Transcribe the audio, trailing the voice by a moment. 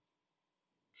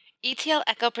ETL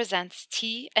Echo presents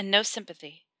Tea and No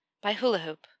Sympathy by Hula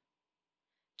Hoop.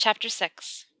 Chapter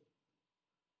 6.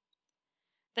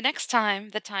 The next time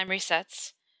the time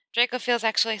resets, Draco feels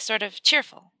actually sort of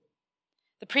cheerful.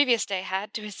 The previous day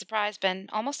had, to his surprise, been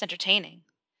almost entertaining.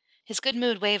 His good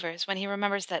mood wavers when he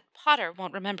remembers that Potter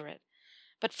won't remember it,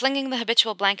 but flinging the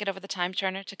habitual blanket over the time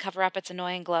turner to cover up its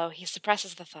annoying glow, he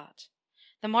suppresses the thought.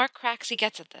 The more cracks he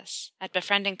gets at this, at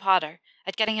befriending Potter,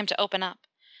 at getting him to open up,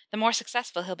 the more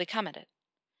successful he'll become at it.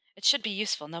 It should be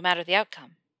useful, no matter the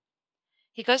outcome.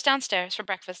 He goes downstairs for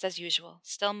breakfast as usual,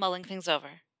 still mulling things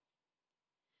over.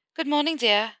 "Good morning,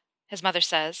 dear," his mother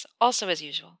says, also as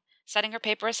usual, setting her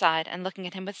paper aside and looking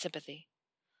at him with sympathy.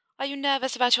 "Are you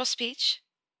nervous about your speech?"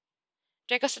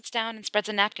 Draco sits down and spreads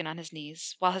a napkin on his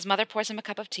knees, while his mother pours him a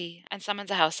cup of tea and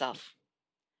summons a house elf.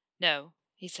 "No,"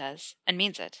 he says, and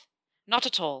means it. "Not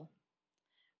at all.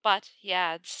 But," he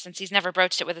adds, since he's never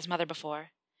broached it with his mother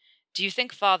before, "do you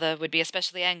think Father would be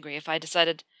especially angry if I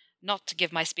decided not to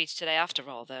give my speech today after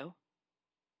all, though?"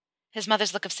 His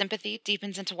mother's look of sympathy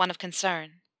deepens into one of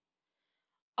concern.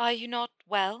 "Are you not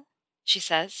well?" she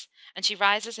says, and she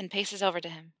rises and paces over to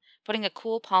him, putting a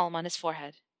cool palm on his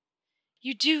forehead.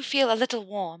 "You do feel a little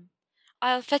warm.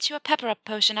 I'll fetch you a pepper-up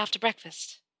potion after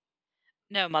breakfast."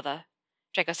 "No, Mother,"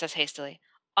 Draco says hastily.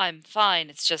 "I'm fine,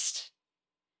 it's just—"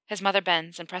 His mother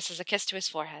bends and presses a kiss to his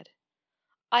forehead.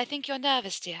 "I think you're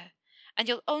nervous, dear, and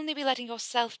you'll only be letting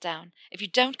yourself down if you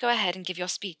don't go ahead and give your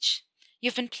speech.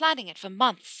 You've been planning it for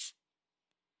months."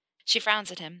 She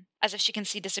frowns at him, as if she can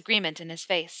see disagreement in his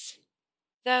face.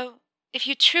 "Though, if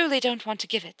you truly don't want to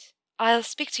give it, I'll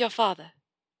speak to your father.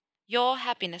 Your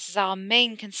happiness is our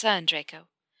main concern, Draco.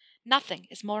 Nothing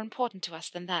is more important to us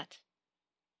than that."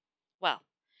 Well,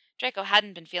 Draco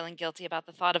hadn't been feeling guilty about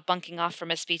the thought of bunking off from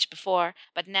his speech before,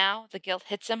 but now the guilt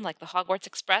hits him like the Hogwarts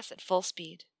Express at full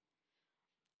speed.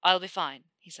 "I'll be fine,"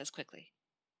 he says quickly.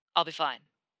 "I'll be fine."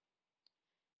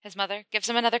 His mother gives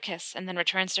him another kiss and then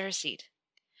returns to her seat.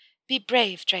 "Be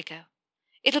brave, Draco.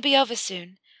 It'll be over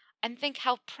soon, and think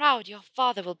how proud your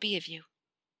father will be of you."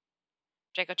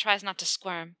 Draco tries not to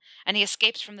squirm, and he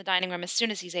escapes from the dining room as soon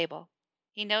as he's able.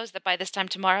 He knows that by this time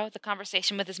tomorrow the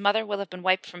conversation with his mother will have been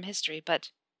wiped from history,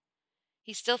 but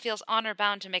he still feels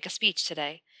honor-bound to make a speech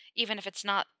today, even if it's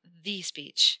not the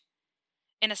speech.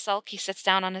 In a sulk, he sits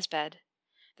down on his bed.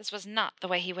 This was not the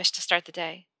way he wished to start the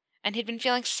day, and he'd been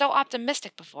feeling so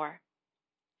optimistic before.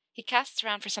 He casts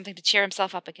around for something to cheer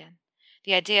himself up again.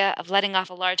 The idea of letting off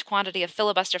a large quantity of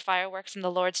filibuster fireworks in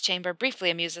the Lord's chamber briefly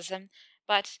amuses him,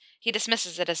 but he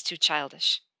dismisses it as too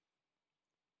childish.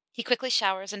 He quickly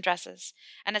showers and dresses,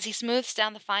 and as he smooths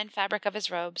down the fine fabric of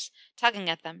his robes, tugging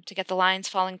at them to get the lines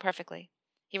falling perfectly,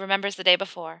 he remembers the day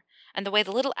before, and the way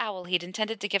the little owl he'd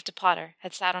intended to give to Potter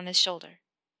had sat on his shoulder.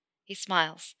 He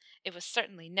smiles. It was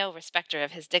certainly no respecter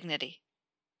of his dignity.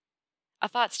 A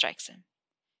thought strikes him.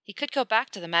 He could go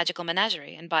back to the magical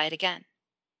menagerie and buy it again.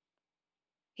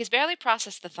 He's barely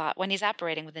processed the thought when he's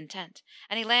apparating with intent,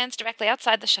 and he lands directly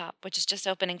outside the shop, which is just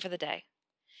opening for the day.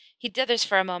 He dithers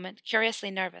for a moment, curiously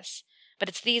nervous, but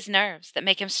it's these nerves that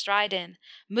make him stride in,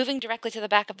 moving directly to the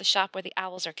back of the shop where the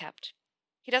owls are kept.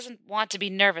 He doesn't want to be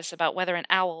nervous about whether an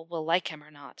owl will like him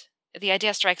or not. The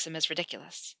idea strikes him as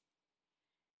ridiculous.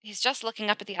 He's just looking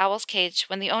up at the owl's cage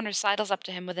when the owner sidles up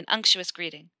to him with an unctuous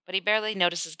greeting, but he barely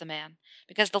notices the man,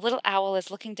 because the little owl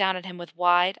is looking down at him with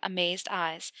wide, amazed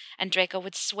eyes, and Draco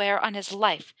would swear on his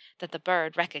life that the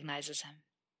bird recognizes him.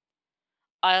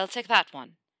 "I'll take that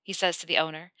one," he says to the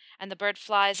owner, and the bird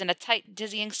flies in a tight,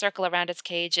 dizzying circle around its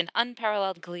cage in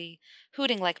unparalleled glee,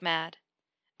 hooting like mad.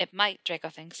 It might,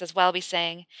 Draco thinks, as well be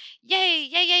saying, "Yay,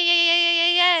 yay, yay, yay, yay, yay,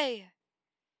 yay, yay!"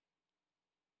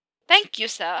 "Thank you,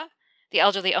 sir," the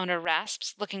elderly owner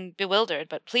rasps, looking bewildered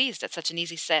but pleased at such an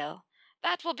easy sale.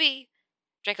 "That will be—"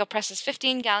 Draco presses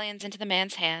 15 galleons into the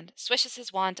man's hand, swishes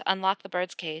his wand to unlock the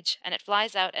bird's cage, and it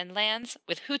flies out and lands,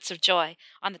 with hoots of joy,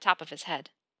 on the top of his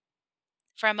head.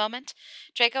 For a moment,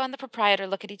 Draco and the proprietor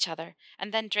look at each other,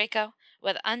 and then Draco,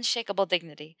 with unshakable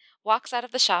dignity, walks out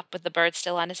of the shop with the bird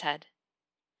still on his head.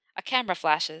 A camera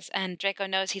flashes, and Draco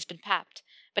knows he's been papped,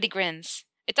 but he grins.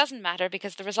 It doesn't matter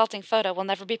because the resulting photo will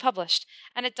never be published,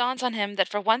 and it dawns on him that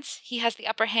for once he has the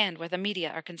upper hand where the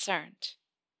media are concerned.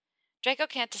 Draco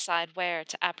can't decide where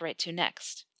to apparate to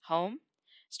next. Home?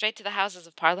 Straight to the Houses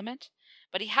of Parliament?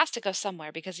 But he has to go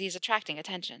somewhere because he is attracting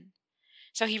attention.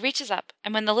 So he reaches up,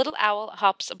 and when the little owl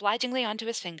hops obligingly onto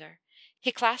his finger,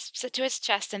 he clasps it to his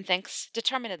chest and thinks,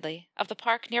 determinedly, of the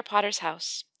park near Potter's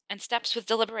house, and steps with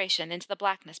deliberation into the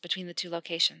blackness between the two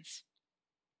locations.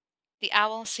 The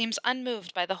owl seems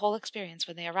unmoved by the whole experience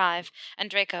when they arrive, and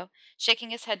Draco,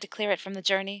 shaking his head to clear it from the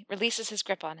journey, releases his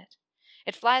grip on it.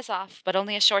 It flies off, but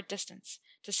only a short distance,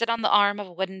 to sit on the arm of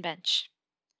a wooden bench.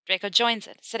 Draco joins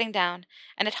it, sitting down,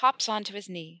 and it hops onto his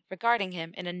knee, regarding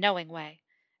him in a knowing way,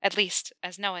 at least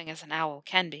as knowing as an owl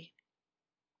can be.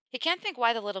 He can't think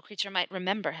why the little creature might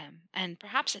remember him, and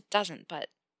perhaps it doesn't, but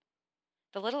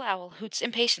the little owl hoots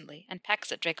impatiently and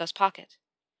pecks at Draco's pocket.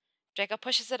 Draco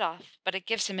pushes it off, but it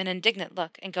gives him an indignant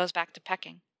look and goes back to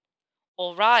pecking.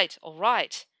 All right,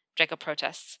 Draco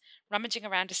protests, rummaging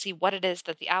around to see what it is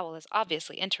that the owl is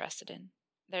obviously interested in.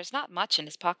 There's not much in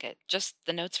his pocket, just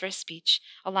the notes for his speech,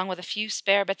 along with a few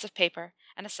spare bits of paper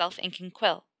and a self-inking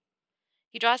quill.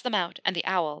 He draws them out, and the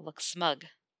owl looks smug.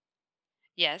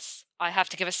 Yes, I have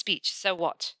to give a speech, so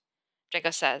what?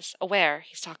 Draco says, aware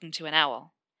he's talking to an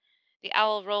owl. The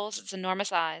owl rolls its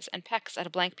enormous eyes and pecks at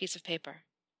a blank piece of paper.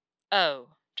 Oh,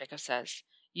 Draco says,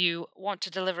 you want to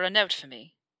deliver a note for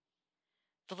me?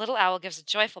 The little owl gives a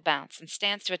joyful bounce and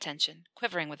stands to attention,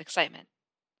 quivering with excitement.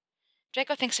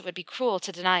 Draco thinks it would be cruel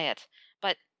to deny it,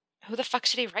 but who the fuck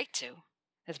should he write to?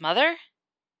 His mother?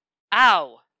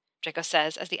 Ow! Draco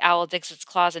says as the owl digs its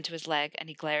claws into his leg and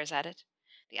he glares at it.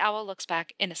 The owl looks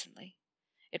back innocently.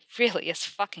 It really is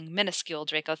fucking minuscule,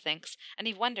 Draco thinks, and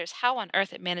he wonders how on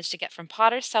earth it managed to get from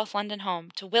Potter's South London home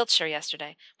to Wiltshire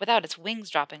yesterday without its wings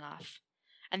dropping off.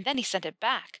 And then he sent it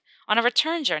back, on a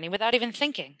return journey without even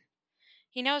thinking.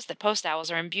 He knows that post owls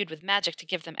are imbued with magic to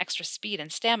give them extra speed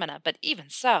and stamina, but even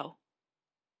so.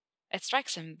 It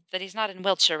strikes him that he's not in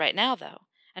Wiltshire right now, though,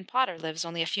 and Potter lives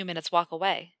only a few minutes' walk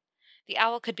away. The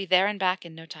owl could be there and back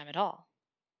in no time at all.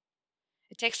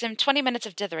 It takes him 20 minutes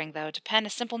of dithering, though, to pen a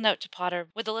simple note to Potter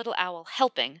with the little owl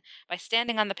helping by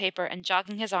standing on the paper and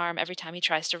jogging his arm every time he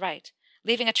tries to write,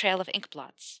 leaving a trail of ink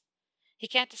blots. He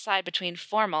can't decide between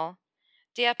formal,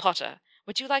 Dear Potter,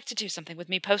 would you like to do something with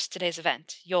me post today's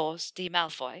event? Yours, D.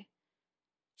 Malfoy.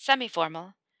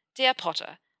 Semi-formal, Dear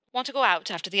Potter, want to go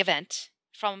out after the event?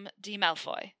 From D.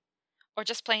 Malfoy. Or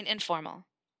just plain informal.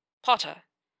 Potter,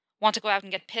 want to go out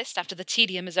and get pissed after the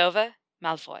tedium is over?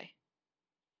 Malfoy.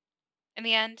 In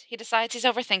the end, he decides he's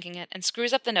overthinking it and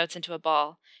screws up the notes into a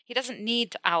ball. He doesn't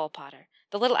need to owl Potter.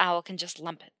 The little owl can just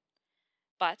lump it.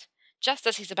 But, just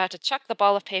as he's about to chuck the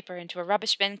ball of paper into a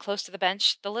rubbish bin close to the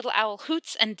bench, the little owl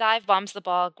hoots and dive-bombs the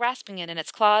ball, grasping it in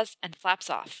its claws, and flaps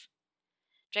off.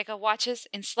 Draco watches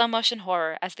in slow-motion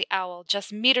horror as the owl,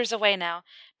 just meters away now,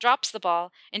 drops the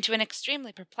ball into an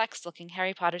extremely perplexed-looking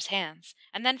Harry Potter's hands,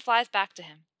 and then flies back to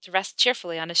him, to rest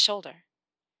cheerfully on his shoulder.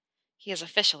 He is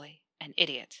officially an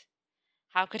idiot.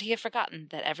 How could he have forgotten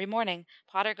that every morning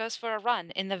Potter goes for a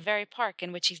run in the very park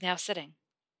in which he's now sitting?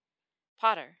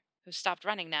 Potter, who's stopped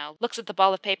running now, looks at the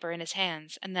ball of paper in his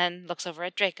hands, and then looks over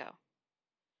at Draco.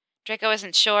 Draco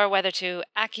isn't sure whether to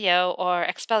Accio or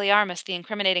Expelliarmus the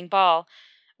incriminating ball,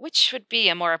 which would be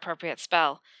a more appropriate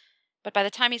spell, but by the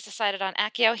time he's decided on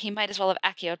Accio, he might as well have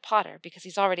Accio'd Potter, because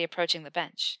he's already approaching the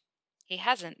bench. He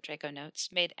hasn't, Draco notes,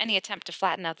 made any attempt to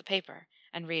flatten out the paper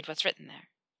and read what's written there.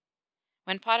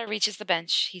 When Potter reaches the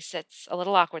bench, he sits, a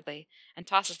little awkwardly, and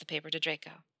tosses the paper to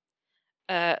Draco.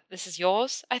 This is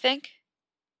yours, I think?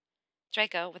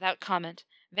 Draco, without comment,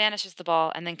 vanishes the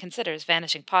ball and then considers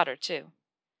vanishing Potter, too.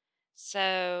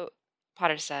 So,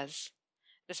 Potter says.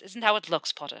 This isn't how it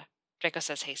looks, Potter, Draco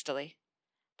says hastily.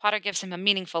 Potter gives him a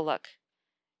meaningful look.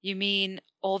 You mean,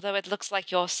 although it looks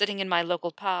like you're sitting in my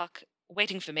local park,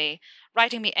 waiting for me,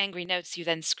 writing me angry notes you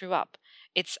then screw up,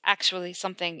 it's actually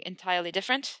something entirely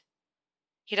different?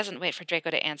 He doesn't wait for Draco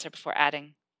to answer before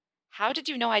adding, How did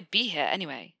you know I'd be here,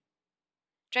 anyway?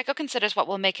 Draco considers what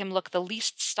will make him look the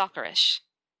least stalkerish.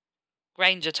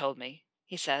 Granger told me,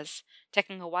 he says,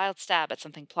 taking a wild stab at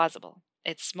something plausible.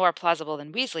 It's more plausible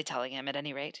than Weasley telling him, at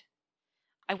any rate.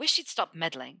 I wish you'd stop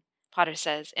meddling, Potter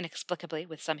says, inexplicably,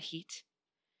 with some heat.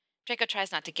 Draco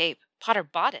tries not to gape. Potter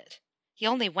bought it. He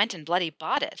only went and bloody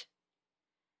bought it.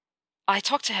 I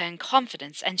talked to her in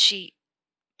confidence, and she...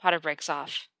 Potter breaks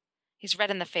off. He's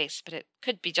red in the face, but it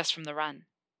could be just from the run.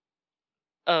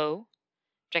 Oh?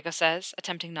 Draco says,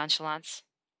 attempting nonchalance.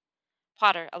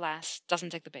 Potter, alas,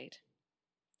 doesn't take the bait.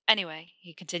 Anyway,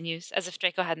 he continues, as if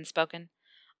Draco hadn't spoken,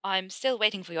 I'm still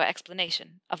waiting for your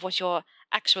explanation of what you're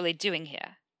actually doing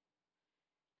here.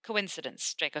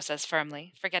 Coincidence, Draco says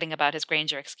firmly, forgetting about his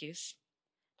Granger excuse.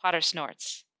 Potter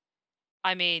snorts.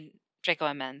 I mean, Draco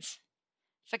amends.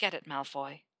 Forget it,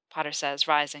 Malfoy, Potter says,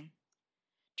 rising.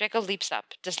 Draco leaps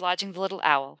up, dislodging the little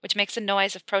owl, which makes a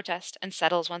noise of protest and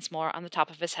settles once more on the top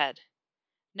of his head.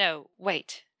 No,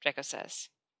 wait, Draco says.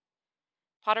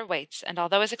 Potter waits, and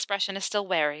although his expression is still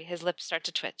wary, his lips start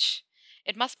to twitch.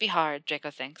 It must be hard, Draco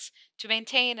thinks, to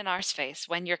maintain an arse face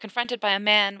when you're confronted by a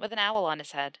man with an owl on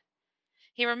his head.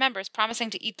 He remembers promising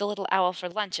to eat the little owl for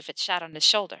lunch if it shat on his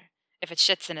shoulder. If it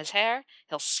shits in his hair,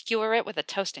 he'll skewer it with a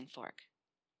toasting fork.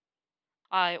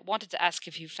 I wanted to ask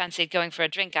if you fancied going for a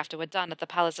drink after we're done at the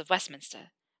Palace of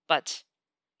Westminster, but,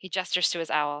 he gestures to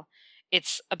his owl,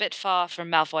 it's a bit far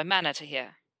from Malfoy Manor to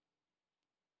here.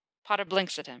 Potter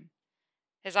blinks at him,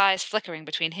 his eyes flickering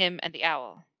between him and the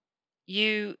owl.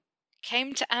 You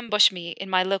came to ambush me in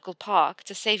my local park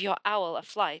to save your owl a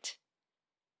flight.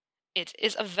 It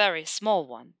is a very small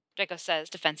one, Draco says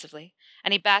defensively,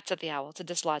 and he bats at the owl to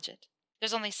dislodge it.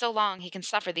 There's only so long he can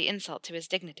suffer the insult to his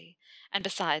dignity, and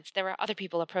besides, there are other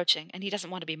people approaching, and he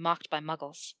doesn't want to be mocked by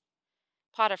muggles.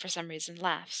 Potter, for some reason,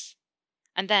 laughs.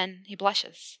 And then he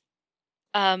blushes.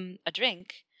 A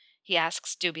drink? He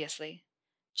asks dubiously.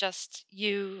 Just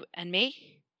you and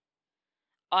me?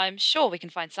 I'm sure we can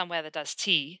find somewhere that does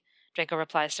tea, Draco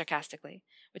replies sarcastically,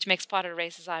 which makes Potter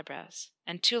raise his eyebrows.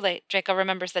 And too late, Draco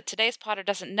remembers that today's Potter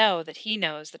doesn't know that he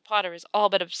knows that Potter is all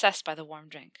but obsessed by the warm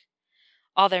drink.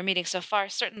 All their meetings so far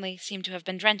certainly seem to have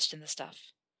been drenched in the stuff.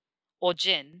 Or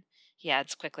gin, he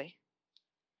adds quickly.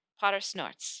 Potter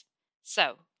snorts.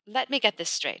 So, let me get this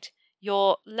straight.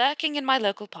 You're lurking in my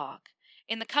local park,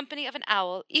 in the company of an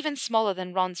owl even smaller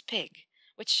than Ron's pig,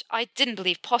 which I didn't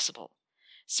believe possible.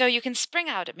 So you can spring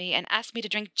out at me and ask me to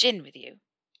drink gin with you.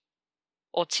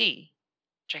 Or tea,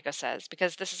 Draco says,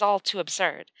 because this is all too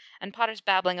absurd, and Potter's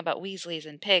babbling about Weasleys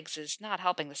and pigs is not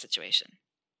helping the situation.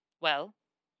 Well,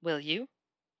 will you?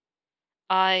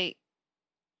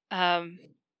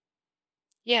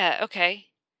 Yeah, okay,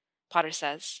 Potter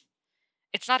says.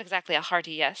 It's not exactly a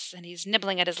hearty yes, and he's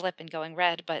nibbling at his lip and going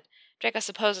red, but Draco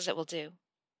supposes it will do.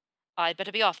 I'd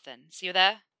better be off then. See you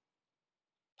there?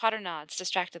 Potter nods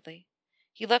distractedly.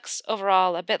 He looks,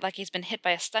 overall, a bit like he's been hit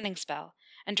by a stunning spell,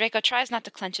 and Draco tries not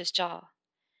to clench his jaw.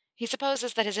 He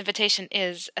supposes that his invitation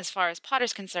is, as far as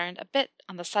Potter's concerned, a bit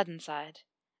on the sudden side.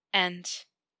 And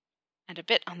a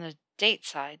bit on the date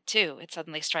side, too, it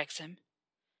suddenly strikes him.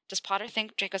 Does Potter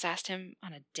think Draco's asked him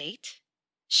on a date?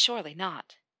 Surely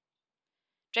not.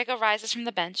 Draco rises from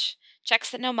the bench, checks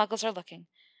that no muggles are looking,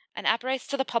 and apparates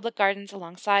to the public gardens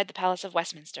alongside the Palace of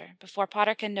Westminster before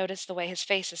Potter can notice the way his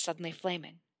face is suddenly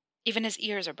flaming. Even his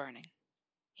ears are burning.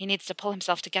 He needs to pull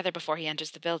himself together before he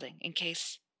enters the building, in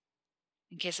case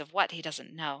of what he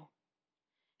doesn't know.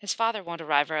 His father won't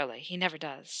arrive early. He never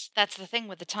does. That's the thing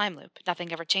with the time loop.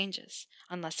 Nothing ever changes,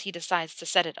 unless he decides to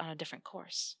set it on a different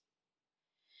course.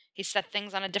 He set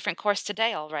things on a different course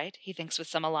today, all right, he thinks with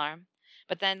some alarm.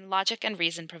 But then logic and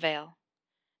reason prevail.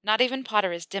 Not even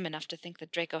Potter is dim enough to think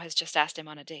that Draco has just asked him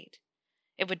on a date.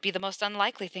 It would be the most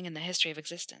unlikely thing in the history of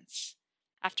existence.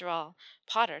 After all,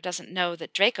 Potter doesn't know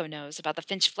that Draco knows about the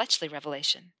Finch-Fletchley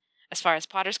revelation. As far as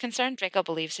Potter's concerned, Draco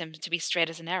believes him to be straight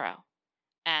as an arrow.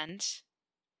 And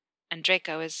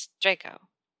Draco is Draco.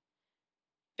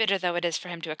 Bitter though it is for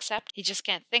him to accept, he just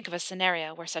can't think of a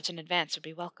scenario where such an advance would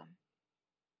be welcome.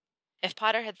 If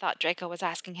Potter had thought Draco was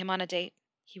asking him on a date,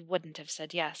 he wouldn't have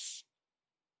said yes.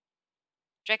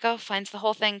 Draco finds the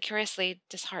whole thing curiously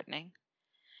disheartening,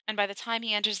 and by the time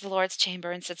he enters the Lord's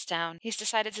chamber and sits down, he's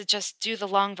decided to just do the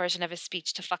long version of his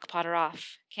speech to fuck Potter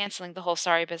off, canceling the whole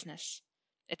sorry business.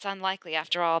 It's unlikely,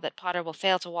 after all, that Potter will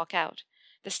fail to walk out.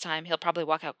 This time he'll probably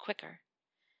walk out quicker.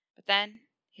 But then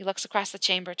he looks across the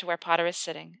chamber to where Potter is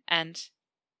sitting, and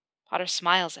Potter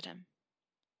smiles at him.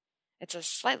 It's a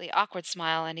slightly awkward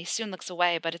smile, and he soon looks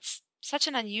away, but it's such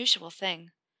an unusual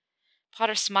thing.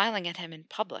 Potter smiling at him in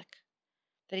public,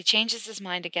 that he changes his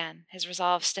mind again, his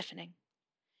resolve stiffening.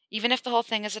 Even if the whole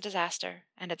thing is a disaster,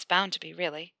 and it's bound to be,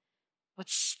 really,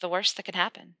 what's the worst that can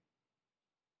happen?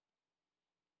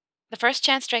 The first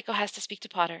chance Draco has to speak to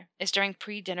Potter is during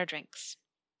pre-dinner drinks.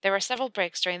 There are several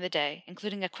breaks during the day,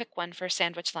 including a quick one for a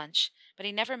sandwich lunch, but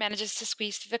he never manages to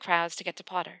squeeze through the crowds to get to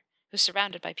Potter, who's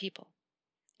surrounded by people.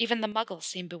 Even the muggles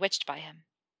seem bewitched by him.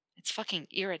 It's fucking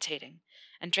irritating,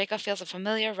 and Draco feels a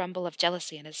familiar rumble of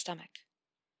jealousy in his stomach.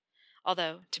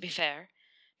 Although, to be fair,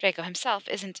 Draco himself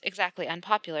isn't exactly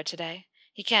unpopular today.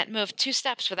 He can't move 2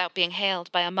 steps without being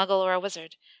hailed by a muggle or a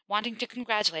wizard, wanting to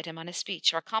congratulate him on his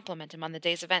speech or compliment him on the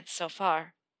day's events so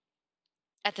far.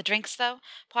 At the drinks, though,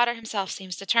 Potter himself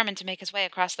seems determined to make his way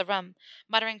across the room,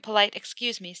 muttering polite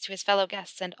excuse-me's to his fellow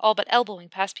guests and all but elbowing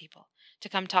past people to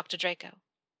come talk to Draco.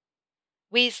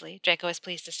 Weasley, Draco is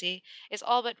pleased to see, is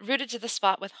all but rooted to the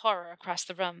spot with horror across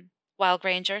the room, while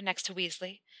Granger, next to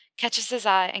Weasley, catches his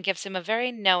eye and gives him a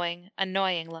very knowing,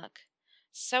 annoying look.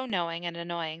 So knowing and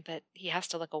annoying that he has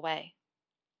to look away.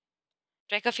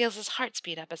 Draco feels his heart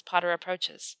speed up as Potter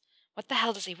approaches. What the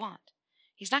hell does he want?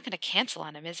 He's not going to cancel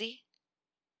on him, is he?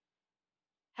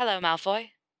 Hello, Malfoy,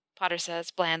 Potter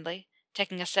says blandly,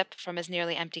 taking a sip from his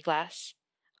nearly empty glass.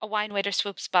 A wine waiter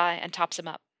swoops by and tops him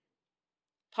up.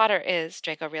 Potter is,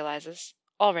 Draco realizes,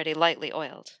 already lightly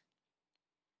oiled.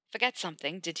 Forget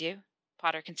something, did you?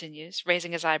 Potter continues,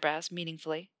 raising his eyebrows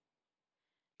meaningfully.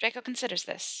 Draco considers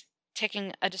this,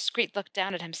 taking a discreet look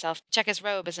down at himself to check his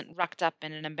robe isn't rucked up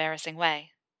in an embarrassing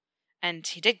way. And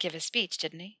he did give his speech,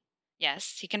 didn't he?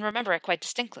 Yes, he can remember it quite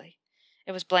distinctly.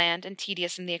 It was bland and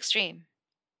tedious in the extreme.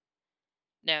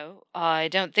 No, I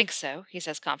don't think so, he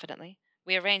says confidently.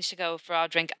 We arranged to go for our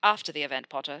drink after the event,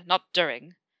 Potter, not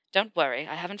during. Don't worry,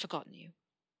 I haven't forgotten you.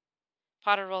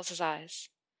 Potter rolls his eyes.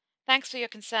 Thanks for your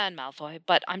concern, Malfoy,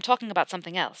 but I'm talking about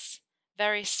something else.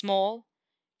 Very small,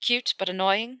 cute but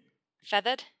annoying,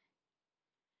 feathered.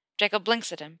 Draco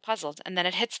blinks at him, puzzled, and then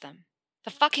it hits them. The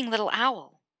fucking little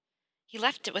owl. He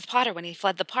left it with Potter when he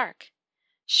fled the park.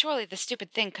 Surely the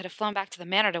stupid thing could have flown back to the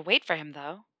manor to wait for him,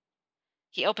 though.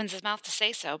 He opens his mouth to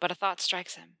say so, but a thought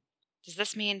strikes him. Does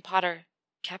this mean Potter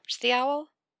kept the owl?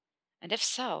 And if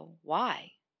so,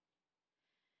 why?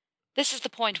 This is the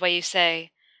point where you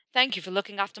say, "Thank you for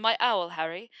looking after my owl,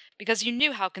 Harry, because you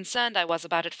knew how concerned I was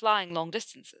about it flying long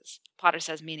distances," Potter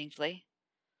says meaningfully.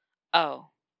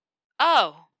 Oh.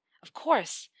 Oh! Of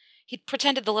course. He'd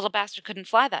pretended the little bastard couldn't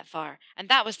fly that far, and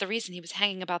that was the reason he was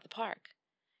hanging about the park.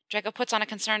 Draco puts on a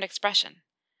concerned expression.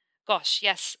 Gosh,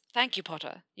 yes, thank you,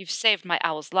 Potter. You've saved my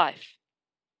owl's life.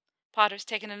 Potter's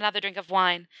taken another drink of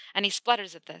wine, and he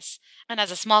splutters at this, and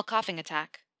has a small coughing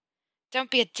attack.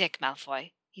 Don't be a dick,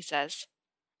 Malfoy, he says.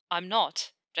 I'm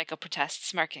not, Draco protests,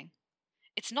 smirking.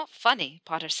 It's not funny,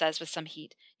 Potter says with some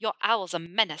heat. Your owl's a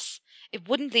menace. It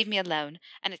wouldn't leave me alone,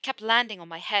 and it kept landing on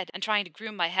my head and trying to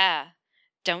groom my hair.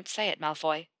 Don't say it,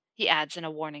 Malfoy, he adds in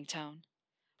a warning tone.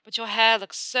 But your hair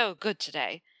looks so good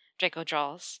today, Draco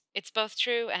drawls. It's both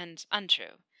true and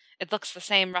untrue. It looks the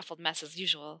same ruffled mess as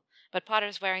usual, but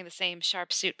Potter's wearing the same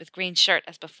sharp suit with green shirt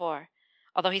as before,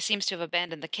 although he seems to have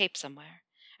abandoned the cape somewhere,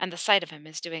 and the sight of him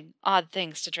is doing odd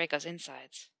things to Draco's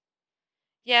insides.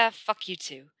 Yeah, fuck you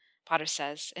too, Potter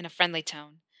says, in a friendly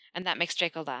tone, and that makes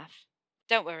Draco laugh.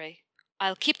 Don't worry.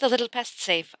 I'll keep the little pest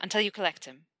safe until you collect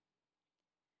him.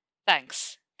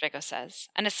 Thanks, Draco says,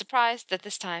 and is surprised that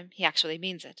this time he actually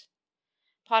means it.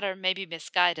 Potter may be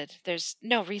misguided. There's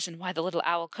no reason why the little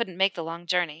owl couldn't make the long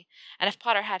journey, and if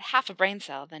Potter had half a brain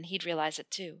cell, then he'd realize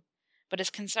it too. But his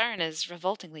concern is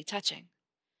revoltingly touching.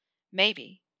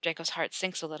 Maybe, Draco's heart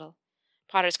sinks a little.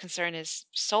 Potter's concern is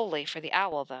solely for the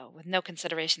owl, though, with no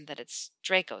consideration that it's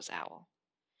Draco's owl.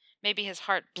 Maybe his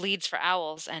heart bleeds for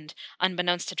owls, and,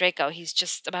 unbeknownst to Draco, he's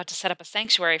just about to set up a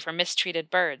sanctuary for mistreated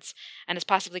birds, and is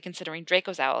possibly considering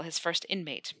Draco's owl his first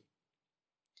inmate.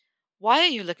 Why are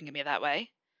you looking at me that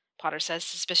way? Potter says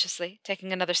suspiciously,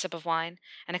 taking another sip of wine,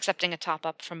 and accepting a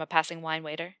top-up from a passing wine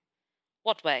waiter.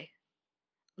 What way?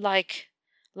 Like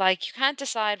you can't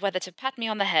decide whether to pat me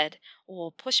on the head,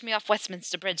 or push me off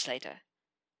Westminster Bridge later.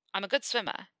 I'm a good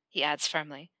swimmer, he adds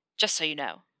firmly, just so you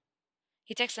know.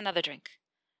 He takes another drink.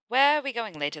 Where are we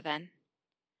going later, then?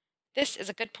 This is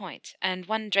a good point, and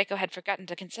one Draco had forgotten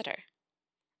to consider.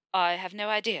 I have no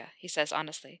idea, he says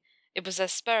honestly. It was a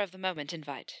spur-of-the-moment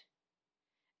invite.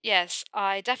 Yes,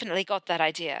 I definitely got that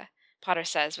idea, Potter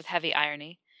says with heavy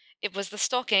irony. It was the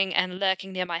stalking and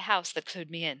lurking near my house that clued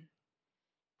me in.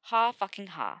 Ha fucking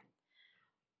ha.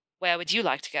 Where would you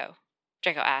like to go?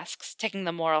 Draco asks, taking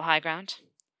the moral high ground.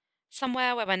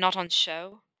 Somewhere where we're not on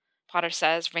show, Potter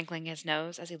says, wrinkling his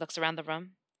nose as he looks around the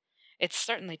room. It's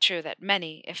certainly true that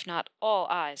many, if not all,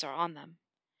 eyes are on them.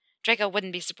 Draco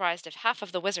wouldn't be surprised if half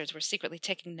of the wizards were secretly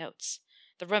taking notes.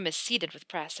 The room is seeded with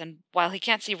press, and while he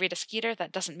can't see Rita Skeeter,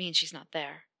 that doesn't mean she's not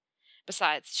there.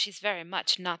 Besides, she's very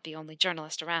much not the only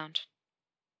journalist around.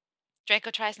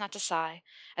 Draco tries not to sigh,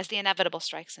 as the inevitable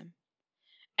strikes him.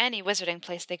 Any wizarding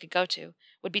place they could go to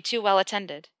would be too well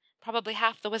attended. Probably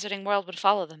half the wizarding world would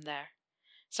follow them there.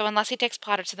 So unless he takes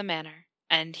Potter to the manor,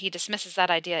 and he dismisses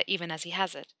that idea even as he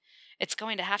has it, it's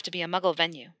going to have to be a Muggle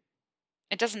venue.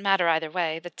 It doesn't matter either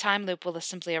way. The time loop will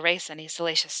simply erase any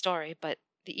salacious story, but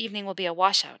the evening will be a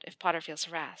washout if Potter feels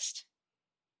harassed.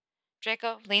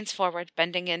 Draco leans forward,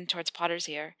 bending in towards Potter's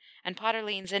ear, and Potter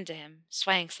leans into him,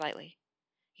 swaying slightly.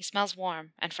 He smells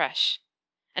warm and fresh,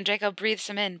 and Draco breathes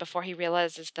him in before he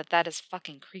realizes that is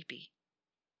fucking creepy.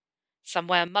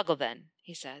 Somewhere Muggle, then,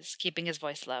 he says, keeping his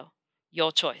voice low.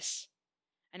 Your choice.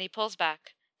 And he pulls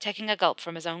back, taking a gulp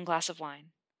from his own glass of wine.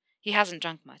 He hasn't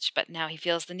drunk much, but now he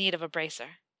feels the need of a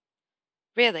bracer.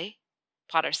 Really?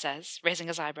 Potter says, raising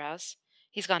his eyebrows.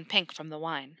 He's gone pink from the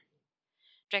wine.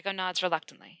 Draco nods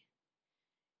reluctantly.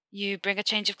 You bring a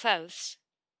change of clothes?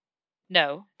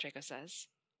 No, Draco says.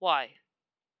 Why?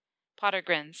 Potter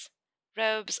grins.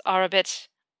 Robes are a bit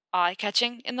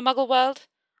eye-catching in the Muggle world.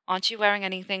 Aren't you wearing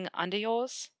anything under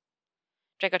yours?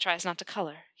 Draco tries not to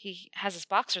color. He has his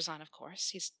boxers on, of course.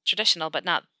 He's traditional, but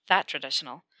not that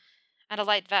traditional. And a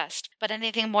light vest, but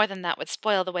anything more than that would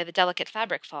spoil the way the delicate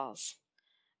fabric falls.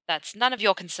 That's none of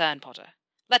your concern, Potter.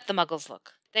 Let the muggles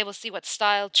look. They will see what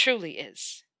style truly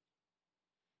is.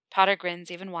 Potter grins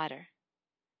even wider.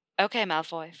 Okay,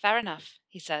 Malfoy, fair enough,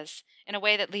 he says, in a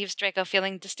way that leaves Draco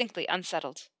feeling distinctly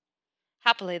unsettled.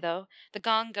 Happily, though, the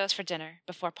gong goes for dinner,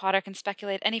 before Potter can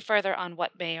speculate any further on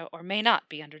what may or may not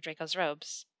be under Draco's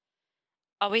robes.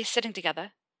 Are we sitting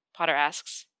together? Potter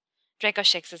asks. Draco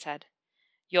shakes his head.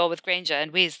 You're with Granger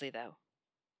and Weasley, though.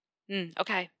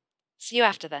 Okay. See you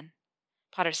after, then,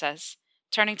 Potter says,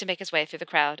 turning to make his way through the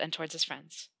crowd and towards his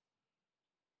friends.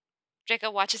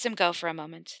 Draco watches him go for a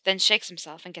moment, then shakes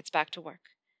himself and gets back to work,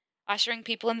 ushering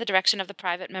people in the direction of the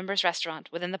private members' restaurant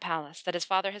within the palace that his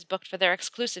father has booked for their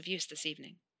exclusive use this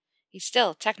evening. He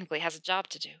still technically has a job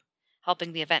to do,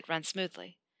 helping the event run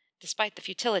smoothly, despite the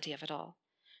futility of it all,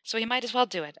 so he might as well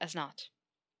do it as not.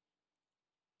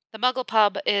 The Muggle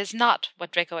pub is not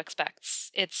what Draco expects.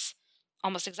 It's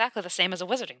almost exactly the same as a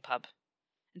wizarding pub.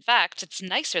 In fact, it's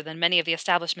nicer than many of the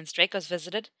establishments Draco's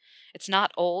visited. It's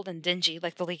not old and dingy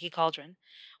like the Leaky Cauldron,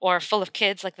 or full of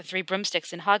kids like the Three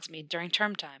Broomsticks in Hogsmeade during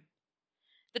term time.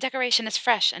 The decoration is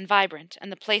fresh and vibrant,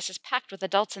 and the place is packed with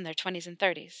adults in their 20s and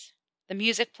 30s. The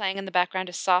music playing in the background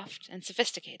is soft and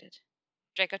sophisticated.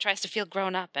 Draco tries to feel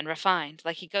grown up and refined,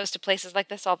 like he goes to places like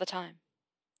this all the time.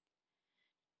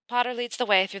 Potter leads the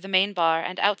way through the main bar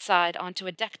and outside onto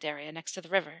a decked area next to the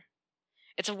river.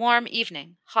 It's a warm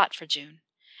evening, hot for June,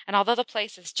 and although the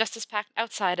place is just as packed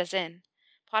outside as in,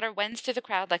 Potter wends through the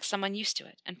crowd like someone used to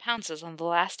it and pounces on the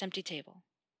last empty table.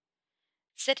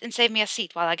 Sit and save me a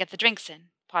seat while I get the drinks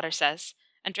in, Potter says,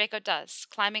 and Draco does,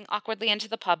 climbing awkwardly into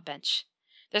the pub bench.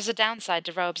 There's a downside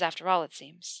to robes after all, it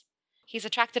seems. He's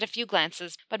attracted a few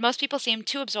glances, but most people seem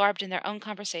too absorbed in their own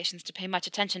conversations to pay much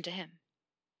attention to him.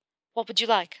 What would you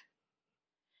like?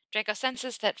 Draco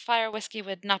senses that fire whiskey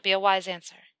would not be a wise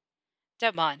answer.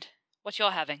 Don't mind. What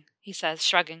you're having, he says,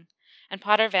 shrugging, and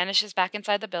Potter vanishes back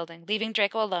inside the building, leaving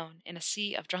Draco alone in a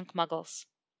sea of drunk muggles.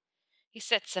 He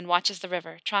sits and watches the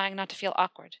river, trying not to feel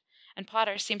awkward, and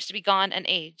Potter seems to be gone an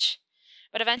age.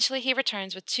 But eventually he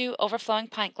returns with 2 overflowing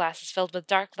pint glasses filled with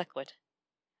dark liquid.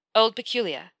 Old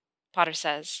Peculiar, Potter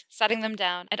says, setting them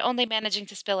down and only managing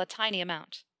to spill a tiny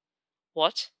amount.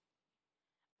 What?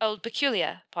 Old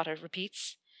Peculiar, Potter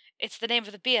repeats. It's the name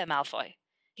of the beer, Malfoy,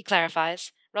 he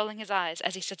clarifies, rolling his eyes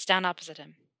as he sits down opposite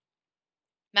him.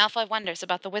 Malfoy wonders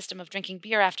about the wisdom of drinking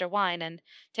beer after wine and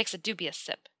takes a dubious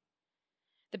sip.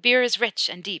 The beer is rich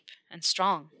and deep and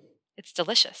strong. It's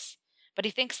delicious, but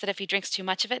he thinks that if he drinks too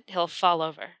much of it, he'll fall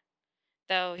over.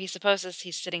 Though he supposes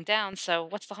he's sitting down, so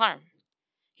what's the harm?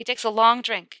 He takes a long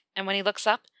drink, and when he looks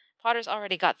up, Potter's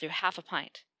already got through half a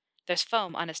pint. There's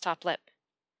foam on his top lip.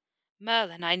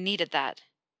 Merlin, I needed that,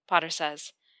 Potter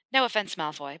says. No offense,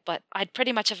 Malfoy, but I'd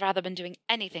pretty much have rather been doing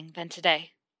anything than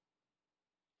today.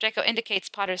 Draco indicates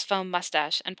Potter's foam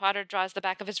mustache, and Potter draws the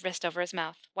back of his wrist over his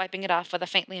mouth, wiping it off with a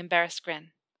faintly embarrassed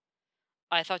grin.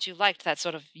 I thought you liked that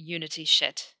sort of unity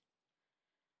shit.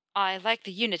 I like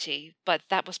the unity, but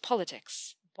that was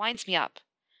politics. Winds me up.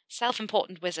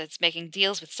 Self-important wizards making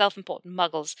deals with self-important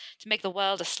muggles to make the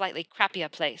world a slightly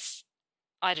crappier place.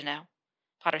 I don't know.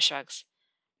 Potter shrugs.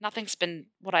 Nothing's been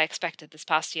what I expected this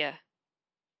past year.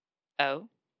 Oh?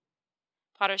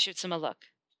 Potter shoots him a look.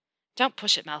 Don't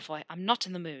push it, Malfoy. I'm not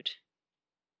in the mood.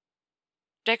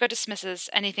 Draco dismisses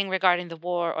anything regarding the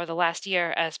war or the last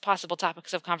year as possible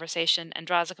topics of conversation and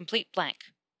draws a complete blank.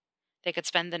 They could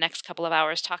spend the next couple of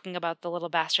hours talking about the little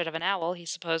bastard of an owl, he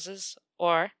supposes,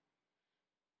 or...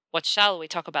 What shall we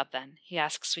talk about then? He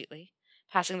asks sweetly,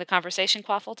 passing the conversation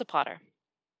quaffle to Potter.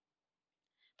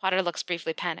 Potter looks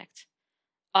briefly panicked.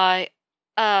 Oh.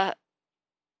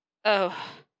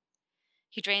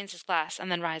 He drains his glass and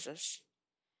then rises.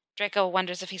 Draco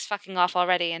wonders if he's fucking off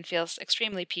already and feels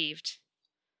extremely peeved.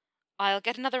 I'll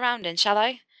get another round in, shall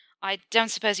I? I don't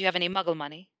suppose you have any muggle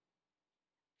money.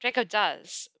 Draco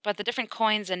does, but the different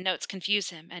coins and notes confuse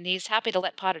him, and he's happy to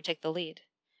let Potter take the lead.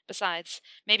 Besides,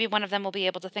 maybe one of them will be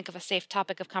able to think of a safe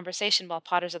topic of conversation while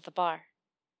Potter's at the bar.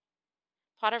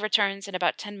 Potter returns in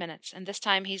about 10 minutes, and this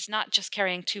time he's not just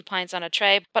carrying 2 pints on a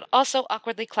tray, but also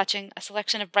awkwardly clutching a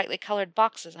selection of brightly colored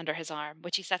boxes under his arm,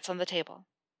 which he sets on the table.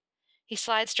 He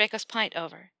slides Draco's pint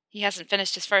over. He hasn't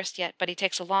finished his first yet, but he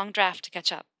takes a long draught to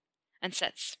catch up, and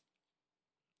sits.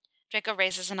 Draco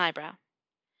raises an eyebrow.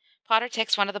 Potter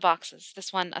takes one of the boxes,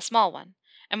 this one a small one,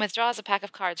 and withdraws a pack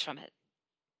of cards from it.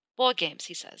 Board games,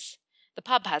 he says. The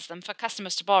pub has them for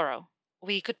customers to borrow.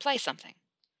 We could play something.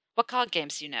 What card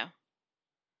games do you know?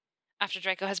 After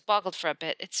Draco has boggled for a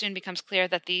bit, it soon becomes clear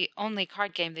that the only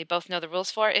card game they both know the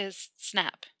rules for is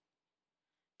Snap.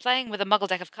 Playing with a muggle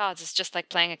deck of cards is just like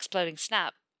playing Exploding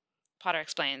Snap, Potter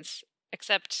explains.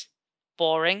 Except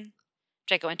boring,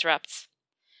 Draco interrupts.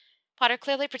 Potter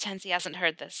clearly pretends he hasn't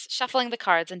heard this, shuffling the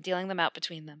cards and dealing them out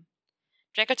between them.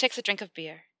 Draco takes a drink of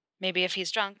beer. Maybe if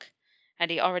he's drunk,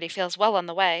 and he already feels well on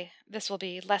the way, this will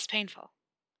be less painful.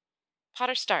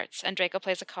 Potter starts, and Draco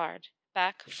plays a card.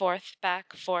 Back, forth,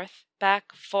 back, forth,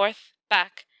 back, forth,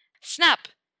 back. Snap!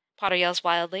 Potter yells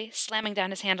wildly, slamming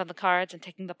down his hand on the cards and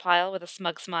taking the pile with a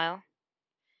smug smile.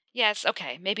 Yes,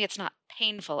 okay, maybe it's not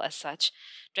painful as such,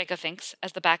 Draco thinks,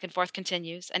 as the back and forth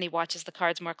continues, and he watches the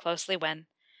cards more closely when,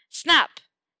 Snap!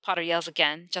 Potter yells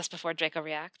again, just before Draco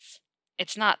reacts.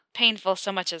 It's not painful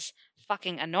so much as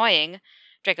fucking annoying,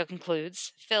 Draco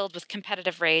concludes, filled with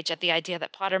competitive rage at the idea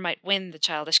that Potter might win the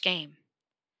childish game.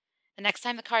 The next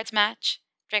time the cards match,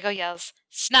 Draco yells,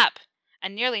 Snap!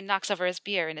 And nearly knocks over his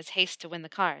beer in his haste to win the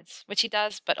cards, which he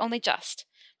does, but only just.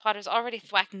 Potter's already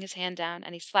thwacking his hand down,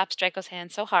 and he slaps Draco's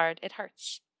hand so hard it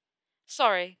hurts.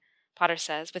 Sorry, Potter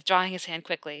says, withdrawing his hand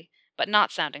quickly, but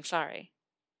not sounding sorry.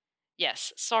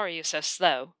 Yes, sorry you're so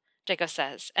slow, Draco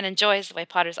says, and enjoys the way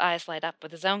Potter's eyes light up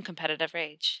with his own competitive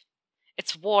rage.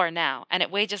 It's war now, and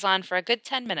it wages on for a good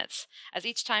 10 minutes, as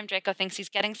each time Draco thinks he's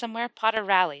getting somewhere, Potter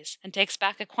rallies and takes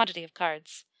back a quantity of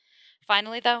cards.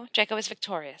 Finally, though, Draco is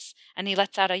victorious, and he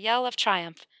lets out a yell of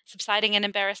triumph, subsiding in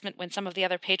embarrassment when some of the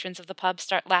other patrons of the pub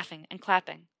start laughing and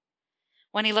clapping.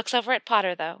 When he looks over at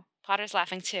Potter, though, Potter's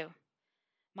laughing too.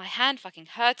 My hand fucking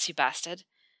hurts, you bastard,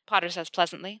 Potter says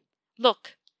pleasantly.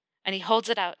 Look, and he holds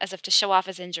it out as if to show off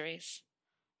his injuries.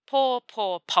 Poor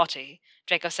Potty,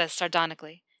 Draco says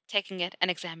sardonically, taking it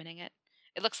and examining it.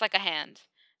 It looks like a hand.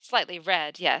 Slightly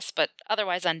red, yes, but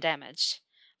otherwise undamaged.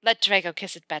 Let Draco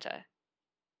kiss it better.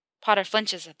 Potter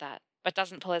flinches at that, but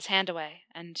doesn't pull his hand away,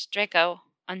 and Draco,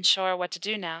 unsure what to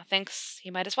do now, thinks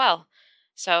he might as well.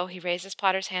 So he raises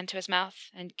Potter's hand to his mouth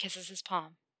and kisses his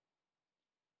palm.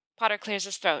 Potter clears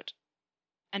his throat,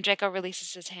 and Draco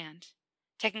releases his hand,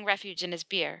 taking refuge in his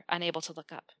beer, unable to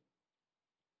look up.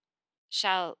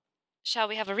 Shall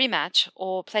we have a rematch,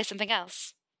 or play something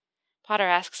else? Potter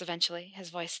asks eventually,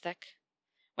 his voice thick.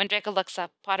 When Draco looks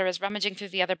up, Potter is rummaging through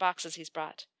the other boxes he's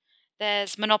brought.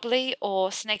 There's Monopoly,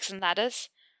 or Snakes and Ladders,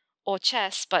 or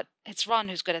chess, but it's Ron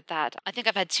who's good at that. I think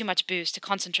I've had too much booze to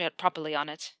concentrate properly on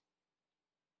it.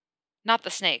 Not the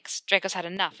snakes. Draco's had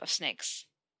enough of snakes.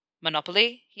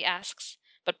 Monopoly? He asks,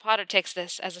 but Potter takes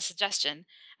this as a suggestion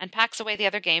and packs away the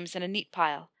other games in a neat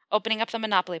pile, opening up the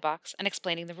Monopoly box and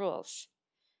explaining the rules.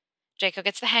 Draco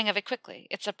gets the hang of it quickly.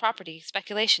 It's a property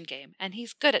speculation game, and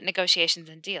he's good at negotiations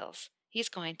and deals. He's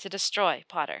going to destroy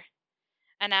Potter.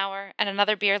 An hour and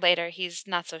another beer later, he's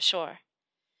not so sure.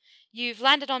 You've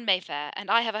landed on Mayfair, and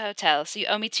I have a hotel, so you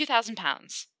owe me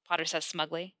 £2,000, Potter says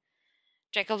smugly.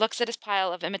 Draco looks at his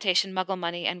pile of imitation muggle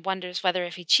money and wonders whether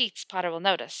if he cheats, Potter will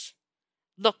notice.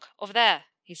 Look, over there,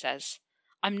 he says.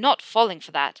 I'm not falling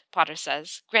for that, Potter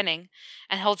says, grinning,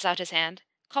 and holds out his hand.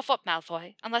 Cough up,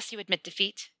 Malfoy, unless you admit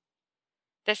defeat.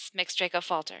 This makes Draco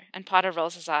falter, and Potter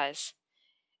rolls his eyes.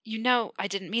 You know I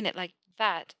didn't mean it like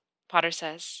that, Potter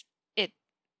says.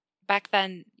 Back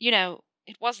then,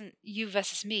 it wasn't you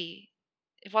versus me.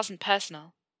 It wasn't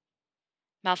personal.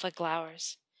 Malfoy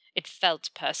glowers. It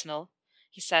felt personal,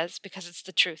 he says, because it's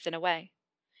the truth in a way.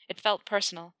 It felt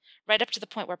personal, right up to the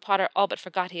point where Potter all but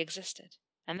forgot he existed.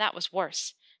 And that was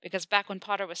worse, because back when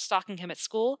Potter was stalking him at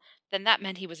school, then that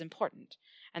meant he was important.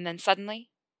 And then suddenly,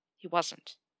 he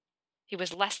wasn't. He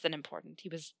was less than important. He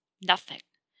was nothing.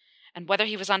 And whether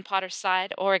he was on Potter's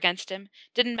side or against him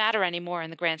didn't matter anymore in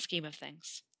the grand scheme of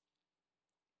things.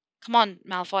 Come on,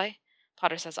 Malfoy,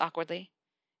 Potter says awkwardly.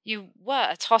 You were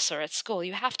a tosser at school,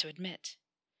 you have to admit.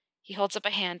 He holds up a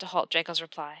hand to halt Draco's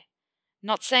reply.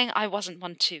 Not saying I wasn't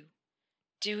one too.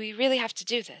 Do we really have to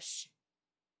do this?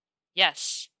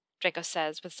 Yes, Draco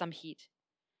says with some heat.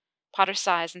 Potter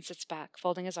sighs and sits back,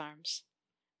 folding his arms.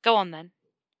 Go on, then.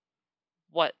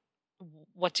 What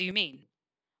do you mean?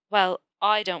 Well,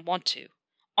 I don't want to.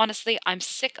 Honestly, I'm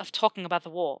sick of talking about the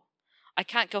war. I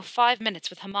can't go 5 minutes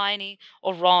with Hermione,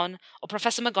 or Ron, or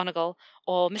Professor McGonagall,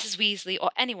 or Mrs. Weasley,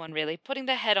 or anyone really, putting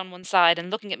their head on one side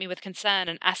and looking at me with concern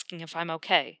and asking if I'm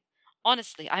okay.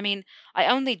 Honestly, I mean, I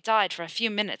only died for a few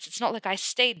minutes. It's not like I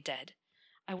stayed dead.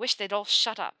 I wish they'd all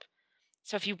shut up.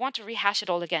 So if you want to rehash it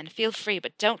all again, feel free,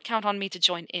 but don't count on me to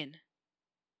join in.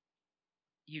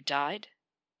 You died?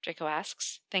 Draco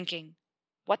asks, thinking,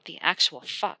 what the actual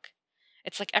fuck?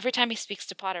 It's like every time he speaks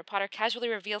to Potter, Potter casually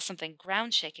reveals something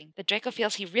ground-shaking that Draco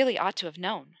feels he really ought to have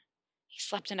known. He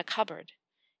slept in a cupboard.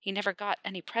 He never got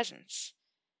any presents.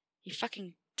 He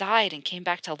fucking died and came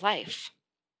back to life.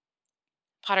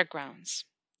 Potter groans.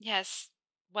 Yes,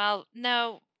 well,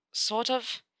 no, sort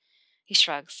of. He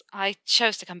shrugs. I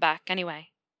chose to come back anyway.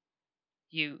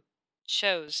 You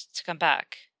chose to come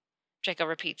back, Draco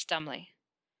repeats dumbly.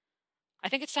 I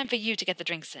think it's time for you to get the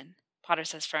drinks in, Potter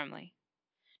says firmly.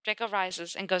 Draco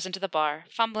rises and goes into the bar,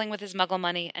 fumbling with his muggle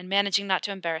money and managing not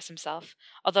to embarrass himself,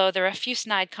 although there are a few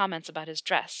snide comments about his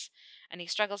dress, and he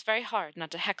struggles very hard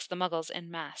not to hex the muggles en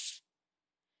masse.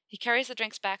 He carries the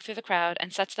drinks back through the crowd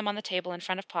and sets them on the table in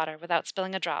front of Potter without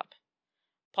spilling a drop.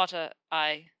 Potter,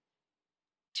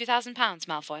 2,000 pounds,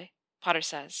 Malfoy, Potter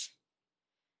says.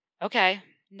 Okay,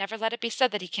 never let it be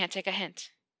said that he can't take a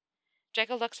hint.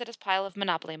 Draco looks at his pile of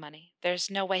Monopoly money.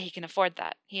 There's no way he can afford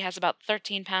that. He has about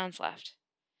 13 pounds left.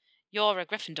 You're a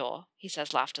Gryffindor, he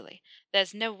says loftily.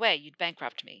 There's no way you'd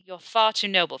bankrupt me. You're far too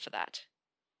noble for that.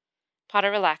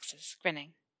 Potter relaxes,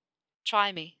 grinning.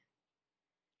 Try me.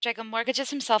 Draco mortgages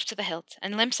himself to the hilt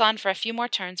and limps on for a few more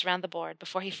turns around the board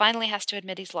before he finally has to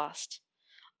admit he's lost.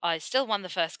 I still won the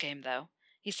first game, though,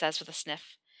 he says with a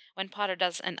sniff, when Potter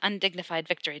does an undignified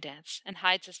victory dance and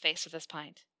hides his face with his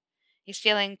pint. He's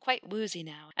feeling quite woozy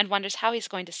now and wonders how he's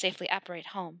going to safely apparate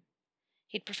home.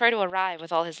 He'd prefer to arrive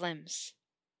with all his limbs.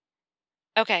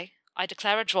 Okay, I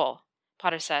declare a draw,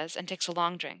 Potter says and takes a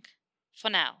long drink. For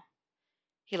now.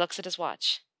 He looks at his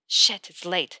watch. Shit, it's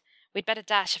late. We'd better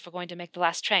dash if we're going to make the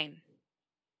last train.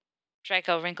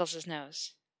 Draco wrinkles his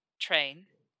nose. Train?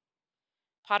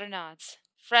 Potter nods.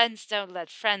 Friends don't let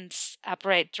friends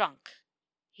apparate drunk.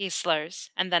 He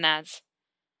slurs, and then adds,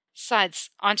 Besides,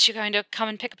 aren't you going to come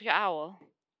and pick up your owl?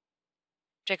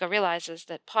 Draco realizes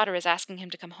that Potter is asking him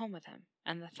to come home with him,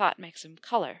 and the thought makes him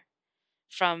color.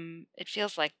 From, it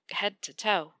feels like, head to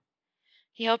toe.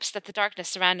 He hopes that the darkness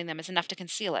surrounding them is enough to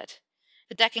conceal it.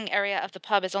 The decking area of the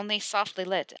pub is only softly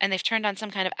lit, and they've turned on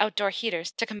some kind of outdoor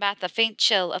heaters to combat the faint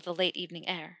chill of the late evening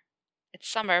air. It's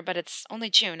summer, but it's only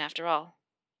June after all.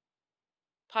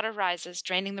 Potter rises,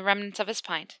 draining the remnants of his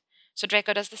pint, so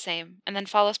Draco does the same, and then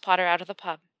follows Potter out of the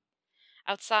pub.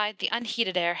 Outside, the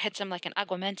unheated air hits him like an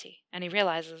aguamenti, and he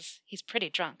realizes he's pretty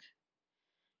drunk.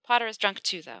 Potter is drunk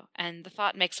too, though, and the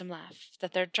thought makes him laugh,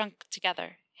 that they're drunk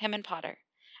together, him and Potter,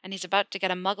 and he's about to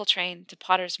get a muggle train to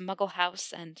Potter's muggle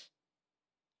house, and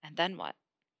then what?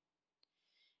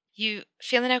 You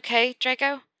feeling okay,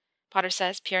 Draco? Potter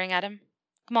says, peering at him.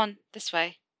 Come on, this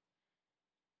way.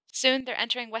 Soon they're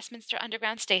entering Westminster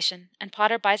Underground Station, and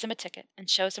Potter buys him a ticket and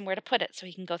shows him where to put it so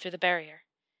he can go through the barrier.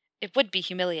 It would be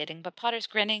humiliating, but Potter's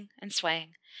grinning and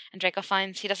swaying, and Draco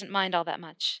finds he doesn't mind all that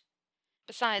much.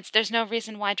 Besides, there's no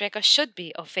reason why Draco should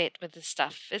be au fait with this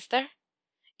stuff, is there?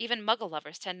 Even Muggle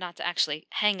lovers tend not to actually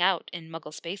hang out in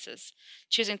Muggle spaces,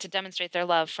 choosing to demonstrate their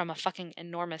love from a fucking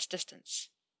enormous distance.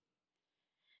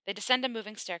 They descend a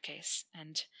moving staircase,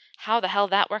 and how the hell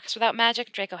that works without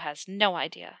magic, Draco has no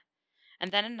idea.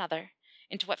 And then another,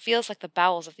 into what feels like the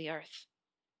bowels of the earth.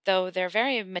 Though they're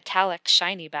very metallic,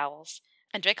 shiny bowels,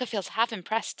 and Draco feels half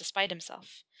impressed despite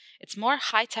himself. It's more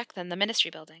high-tech than the Ministry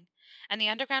building, and the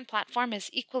underground platform is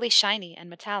equally shiny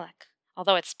and metallic,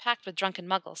 although it's packed with drunken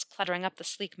muggles cluttering up the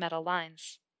sleek metal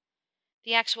lines.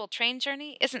 The actual train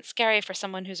journey isn't scary for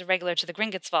someone who's a regular to the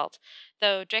Gringotts Vault,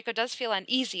 though Draco does feel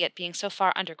uneasy at being so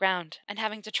far underground and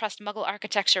having to trust Muggle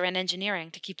architecture and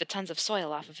engineering to keep the tons of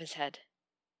soil off of his head.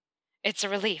 It's a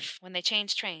relief when they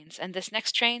change trains, and this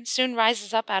next train soon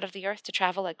rises up out of the earth to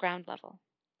travel at ground level.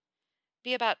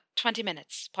 Be about 20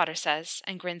 minutes, Potter says,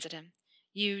 and grins at him.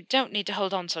 You don't need to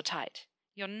hold on so tight.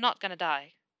 You're not going to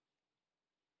die.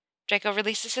 Draco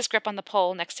releases his grip on the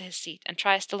pole next to his seat and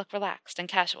tries to look relaxed and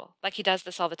casual, like he does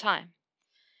this all the time.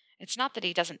 It's not that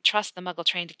he doesn't trust the Muggle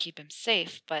train to keep him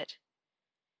safe, but...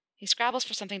 He scrabbles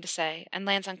for something to say and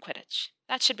lands on Quidditch.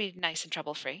 That should be nice and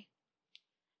trouble-free.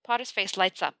 Potter's face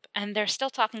lights up, and they're still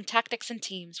talking tactics and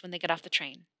teams when they get off the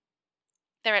train.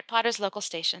 They're at Potter's local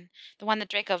station, the one that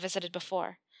Draco visited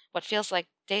before, what feels like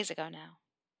days ago now.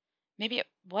 Maybe it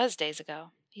was days ago.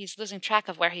 He's losing track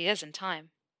of where he is in time.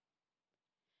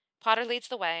 Potter leads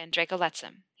the way, and Draco lets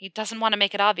him. He doesn't want to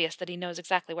make it obvious that he knows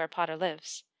exactly where Potter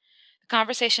lives. The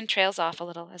conversation trails off a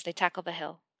little as they tackle the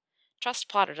hill. Trust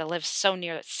Potter to live so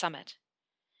near its summit.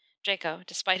 Draco,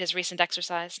 despite his recent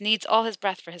exercise, needs all his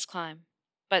breath for his climb.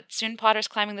 But soon Potter's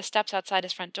climbing the steps outside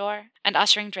his front door and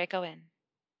ushering Draco in.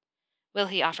 Will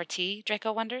he offer tea,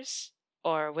 Draco wonders?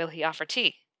 Or will he offer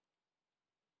tea?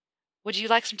 Would you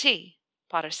like some tea?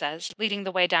 Potter says, leading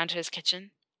the way down to his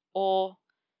kitchen. Or...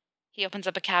 He opens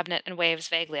up a cabinet and waves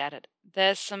vaguely at it.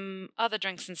 There's some other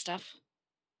drinks and stuff.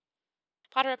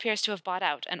 Potter appears to have bought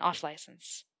out an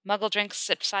off-license. Muggle drinks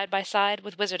sit side by side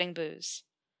with wizarding booze.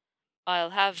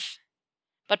 I'll have...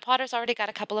 but Potter's already got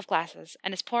a couple of glasses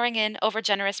and is pouring in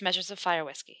over-generous measures of fire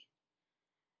whiskey.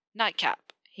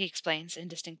 Nightcap, he explains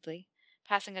indistinctly,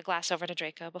 passing a glass over to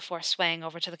Draco before swaying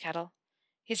over to the kettle.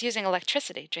 He's using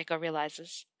electricity, Draco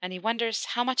realizes, and he wonders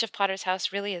how much of Potter's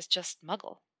house really is just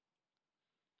muggle.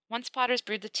 Once Potter's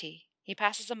brewed the tea, he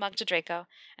passes a mug to Draco,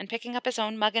 and picking up his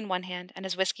own mug in one hand and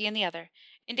his whiskey in the other,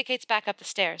 indicates back up the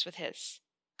stairs with his.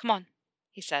 Come on,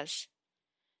 he says.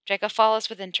 Draco follows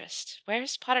with interest.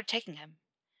 Where's Potter taking him?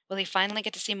 Will he finally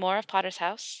get to see more of Potter's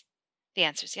house? The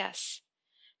answer's yes.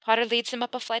 Potter leads him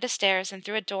up a flight of stairs and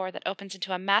through a door that opens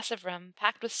into a massive room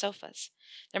packed with sofas.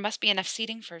 There must be enough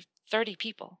seating for 30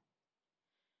 people.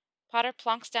 Potter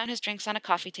plonks down his drinks on a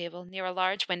coffee table near a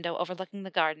large window overlooking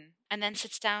the garden, and then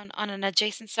sits down on an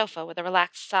adjacent sofa with a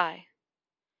relaxed sigh.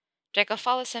 Draco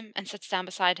follows him and sits down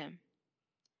beside him.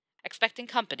 Expecting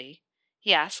company?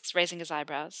 He asks, raising his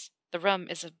eyebrows. The room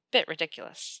is a bit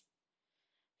ridiculous.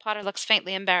 Potter looks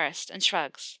faintly embarrassed and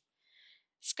shrugs.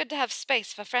 It's good to have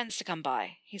space for friends to come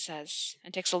by, he says,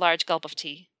 and takes a large gulp of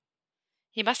tea.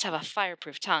 He must have a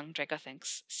fireproof tongue, Draco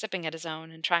thinks, sipping at his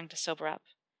own and trying to sober up.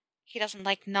 He doesn't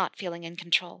like not feeling in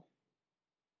control.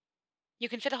 You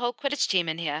can fit a whole Quidditch team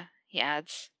in here, he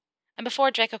adds. And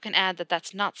before Draco can add that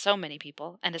that's not so many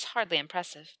people, and is hardly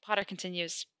impressive, Potter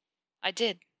continues, I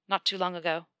did, not too long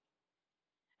ago.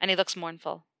 And he looks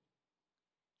mournful.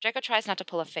 Draco tries not to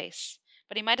pull a face,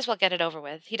 but he might as well get it over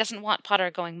with. He doesn't want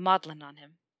Potter going maudlin on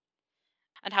him.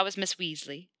 And how is Miss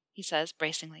Weasley? He says,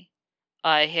 bracingly.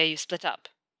 I hear you split up.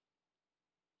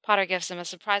 Potter gives him a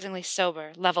surprisingly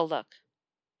sober, level look.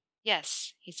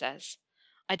 Yes, he says.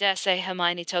 I dare say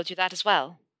Hermione told you that as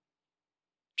well.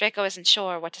 Draco isn't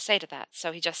sure what to say to that,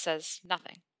 so he just says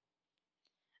nothing.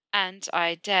 And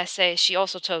I dare say she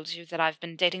also told you that I've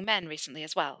been dating men recently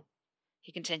as well,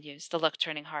 he continues, the look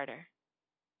turning harder.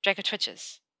 Draco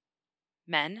twitches.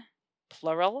 Men?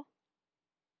 Plural?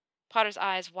 Potter's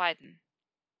eyes widen.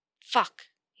 Fuck,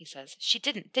 he says. She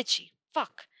didn't, did she?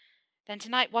 Fuck. Then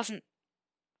tonight wasn't...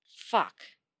 Fuck.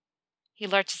 He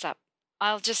lurches up.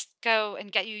 I'll just go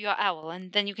and get you your owl,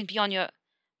 and then you can be on your...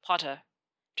 Potter,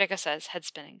 Draco says, head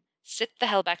spinning. Sit the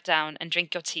hell back down and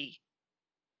drink your tea.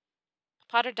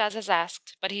 Potter does as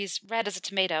asked, but he's red as a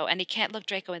tomato, and he can't look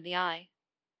Draco in the eye.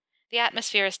 The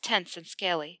atmosphere is tense and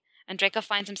scaly, and Draco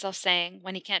finds himself saying,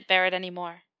 when he can't bear it any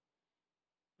more,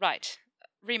 Right.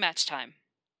 Rematch time.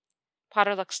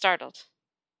 Potter looks startled.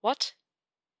 What?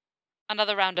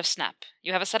 Another round of Snap.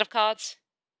 You have a set of cards?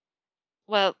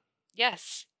 Well,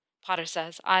 yes, Potter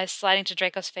says, eyes sliding to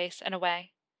Draco's face and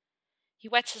away. He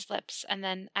wets his lips, and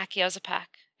then Accios a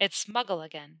pack. It's Muggle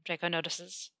again, Draco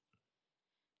notices.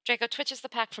 Draco twitches the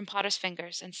pack from Potter's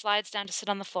fingers and slides down to sit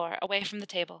on the floor, away from the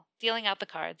table, dealing out the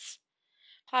cards.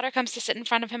 Potter comes to sit in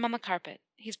front of him on the carpet.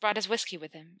 He's brought his whiskey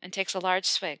with him, and takes a large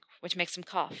swig, which makes him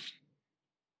cough.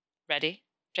 Ready?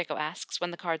 Draco asks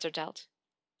when the cards are dealt.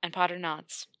 And Potter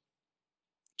nods.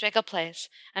 Draco plays,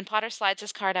 and Potter slides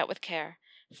his card out with care,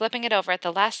 flipping it over at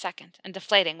the last second and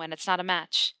deflating when it's not a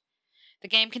match. The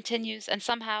game continues, and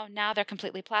somehow, now they're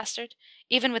completely plastered,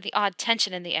 even with the odd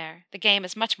tension in the air, the game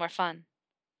is much more fun.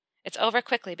 It's over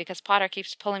quickly because Potter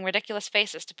keeps pulling ridiculous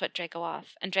faces to put Draco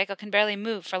off, and Draco can barely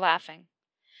move for laughing.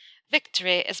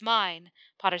 Victory is mine,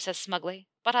 Potter says smugly,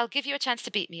 but I'll give you a chance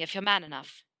to beat me if you're man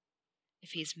enough.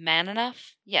 If he's man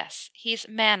enough? Yes, he's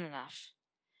man enough.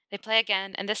 They play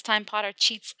again, and this time Potter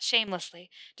cheats shamelessly,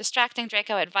 distracting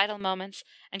Draco at vital moments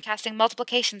and casting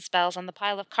multiplication spells on the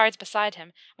pile of cards beside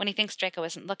him when he thinks Draco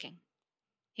isn't looking.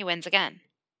 He wins again.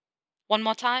 One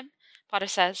more time, Potter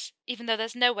says, even though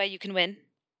there's no way you can win.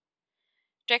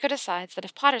 Draco decides that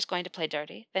if Potter's going to play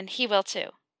dirty, then he will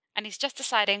too, and he's just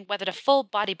deciding whether to full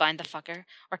body bind the fucker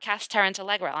or cast Terrence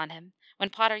Allegra on him when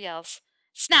Potter yells,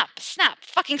 Snap! Snap!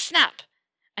 Fucking snap!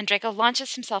 And Draco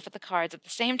launches himself at the cards at the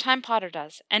same time Potter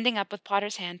does, ending up with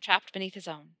Potter's hand trapped beneath his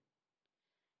own.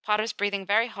 Potter's breathing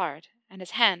very hard, and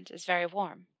his hand is very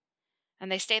warm,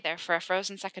 and they stay there for a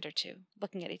frozen second or two,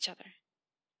 looking at each other.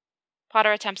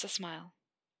 Potter attempts a smile.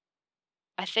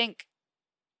 I think...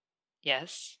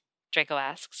 Yes? Draco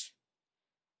asks.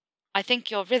 I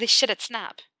think you're really shit at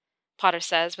Snap, Potter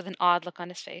says with an odd look on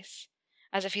his face,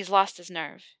 as if he's lost his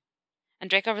nerve,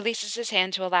 and Draco releases his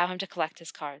hand to allow him to collect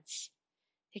his cards.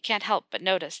 He can't help but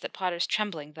notice that Potter's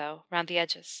trembling, though, round the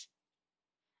edges.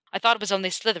 I thought it was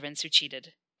only Slytherins who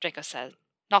cheated, Draco said,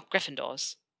 not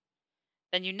Gryffindors.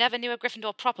 Then you never knew a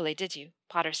Gryffindor properly, did you?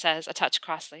 Potter says, a touch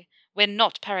crossly. We're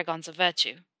not paragons of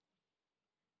virtue.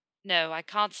 No, I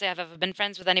can't say I've ever been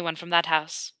friends with anyone from that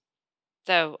house.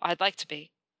 Though I'd like to be,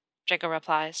 Draco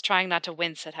replies, trying not to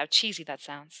wince at how cheesy that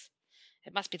sounds.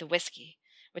 It must be the whiskey,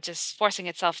 which is forcing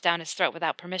itself down his throat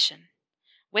without permission.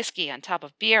 Whiskey on top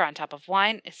of beer on top of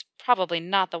wine is probably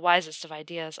not the wisest of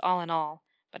ideas, all in all,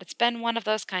 but it's been one of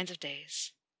those kinds of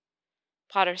days.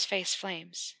 Potter's face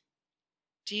flames.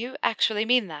 Do you actually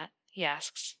mean that? He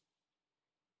asks.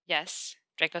 Yes,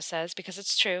 Draco says, because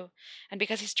it's true, and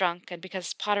because he's drunk, and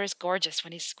because Potter is gorgeous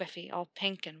when he's squiffy, all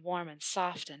pink and warm and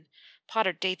soft, and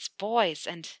Potter dates boys,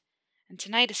 and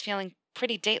tonight is feeling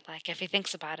pretty date-like if he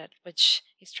thinks about it, which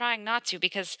he's trying not to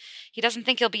because he doesn't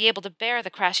think he'll be able to bear the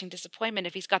crashing disappointment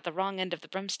if he's got the wrong end of the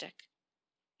broomstick.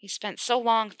 He's spent so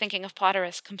long thinking of Potter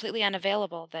as completely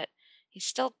unavailable that he's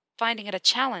still finding it a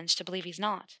challenge to believe he's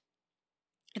not.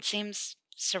 It seems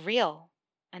surreal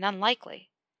and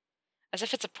unlikely, as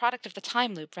if it's a product of the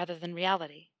time loop rather than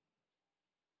reality.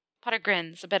 Potter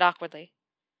grins, a bit awkwardly.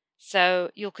 So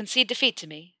you'll concede defeat to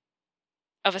me?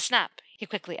 Of a snap, he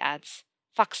quickly adds.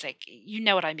 Fuck's sake, you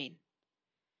know what I mean.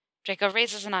 Draco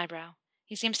raises an eyebrow.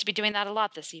 He seems to be doing that a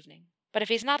lot this evening. But if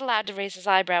he's not allowed to raise his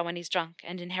eyebrow when he's drunk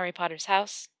and in Harry Potter's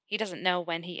house, he doesn't know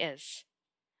when he is.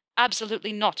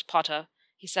 Absolutely not, Potter,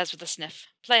 he says with a sniff.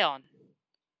 Play on.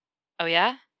 Oh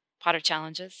yeah? Potter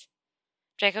challenges.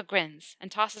 Draco grins and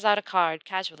tosses out a card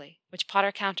casually, which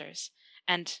Potter counters,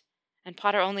 and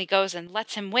Potter only goes and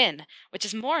lets him win, which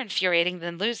is more infuriating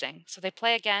than losing, so they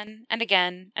play again and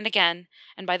again and again,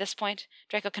 and by this point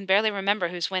Draco can barely remember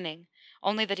who's winning,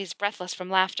 only that he's breathless from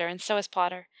laughter, and so is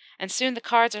Potter, and soon the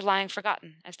cards are lying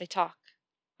forgotten as they talk.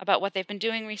 About what they've been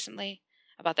doing recently,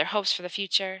 about their hopes for the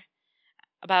future,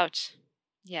 about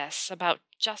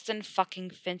Justin fucking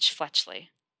Finch Fletchley.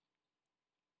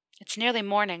 It's nearly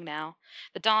morning now,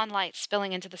 the dawn light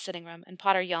spilling into the sitting room, and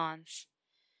Potter yawns.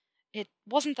 It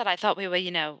wasn't that I thought we were,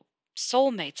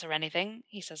 soulmates or anything,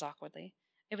 he says awkwardly.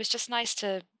 It was just nice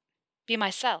to be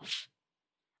myself.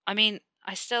 I mean,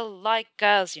 I still like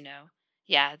girls,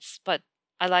 he adds, but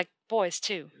I like boys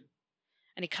too.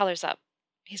 And he colors up.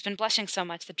 He's been blushing so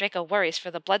much that Draco worries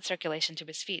for the blood circulation to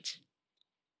his feet.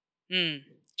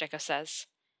 Draco says.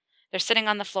 They're sitting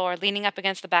on the floor, leaning up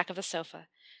against the back of the sofa,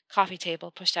 coffee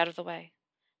table pushed out of the way.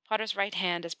 Potter's right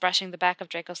hand is brushing the back of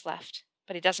Draco's left,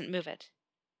 but he doesn't move it.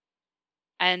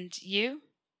 And you?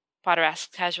 Potter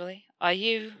asks casually. Are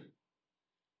you...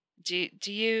 Do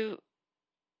you...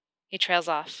 He trails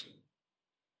off.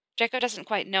 Draco doesn't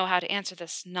quite know how to answer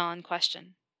this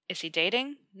non-question. Is he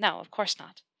dating? No, of course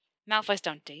not. Malfoys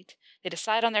don't date. They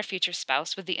decide on their future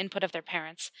spouse with the input of their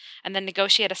parents, and then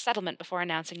negotiate a settlement before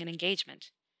announcing an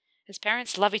engagement. His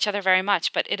parents love each other very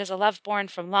much, but it is a love born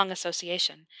from long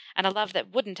association, and a love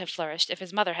that wouldn't have flourished if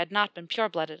his mother had not been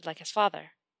pure-blooded like his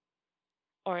father.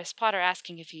 Or is Potter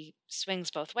asking if he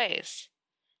swings both ways?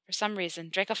 For some reason,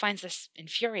 Draco finds this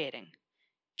infuriating.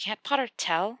 Can't Potter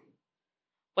tell?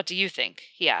 What do you think?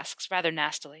 He asks, rather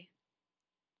nastily.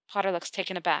 Potter looks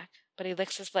taken aback, but he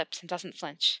licks his lips and doesn't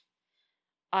flinch.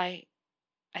 I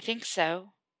think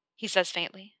so, he says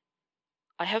faintly.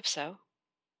 I hope so.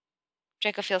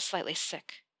 Draco feels slightly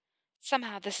sick.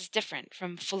 Somehow this is different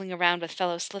from fooling around with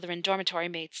fellow Slytherin dormitory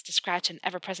mates to scratch an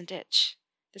ever-present itch.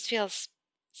 This feels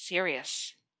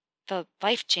serious. The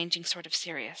life-changing sort of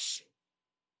serious.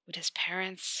 Would his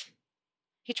parents...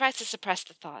 He tries to suppress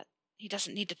the thought. He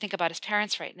doesn't need to think about his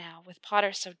parents right now, with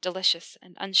Potter so delicious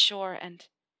and unsure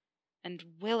and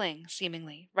willing,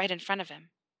 seemingly, right in front of him.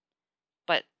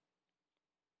 But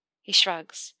he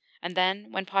shrugs, and then,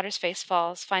 when Potter's face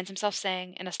falls, finds himself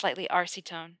saying, in a slightly arsy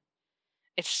tone,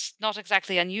 It's not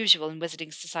exactly unusual in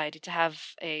Wizarding Society to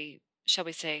have a, shall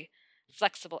we say,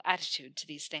 flexible attitude to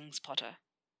these things, Potter.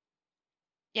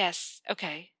 Yes,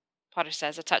 okay, Potter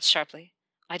says, a touch sharply.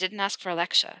 I didn't ask for a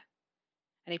lecture.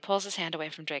 And he pulls his hand away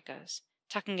from Draco's,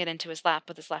 tucking it into his lap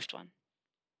with his left one.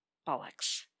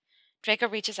 Bollocks. Draco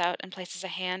reaches out and places a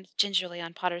hand gingerly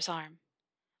on Potter's arm.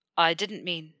 I didn't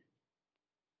mean...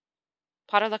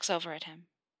 Potter looks over at him,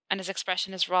 and his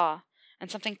expression is raw, and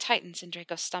something tightens in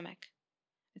Draco's stomach.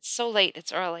 It's so late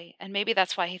it's early, and maybe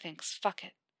that's why he thinks, fuck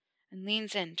it, and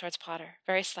leans in towards Potter,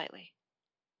 very slightly.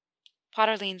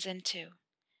 Potter leans in too,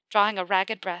 drawing a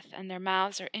ragged breath, and their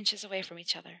mouths are inches away from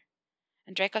each other,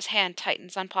 and Draco's hand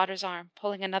tightens on Potter's arm,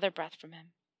 pulling another breath from him.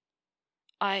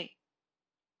 I...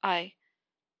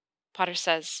 Potter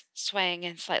says, swaying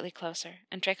in slightly closer,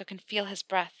 and Draco can feel his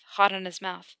breath, hot on his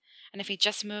mouth, and if he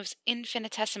just moves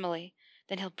infinitesimally,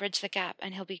 then he'll bridge the gap,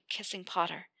 and he'll be kissing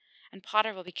Potter, and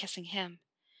Potter will be kissing him.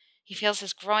 He feels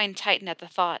his groin tighten at the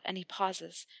thought, and he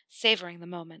pauses, savoring the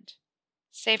moment,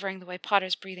 savoring the way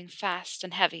Potter's breathing fast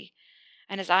and heavy,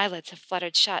 and his eyelids have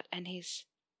fluttered shut, and he's...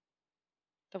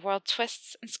 The world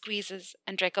twists and squeezes,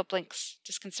 and Draco blinks,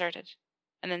 disconcerted,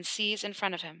 and then sees in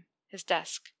front of him, his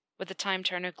desk, with the time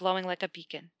turner glowing like a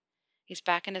beacon. He's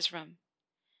back in his room.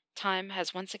 Time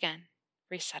has once again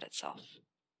reset itself.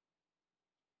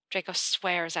 Draco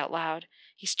swears out loud.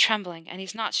 He's trembling, and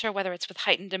he's not sure whether it's with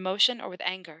heightened emotion or with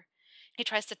anger. He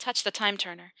tries to touch the time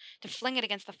turner, to fling it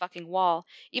against the fucking wall,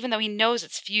 even though he knows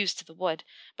it's fused to the wood,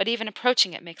 but even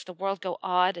approaching it makes the world go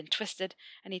odd and twisted,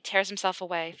 and he tears himself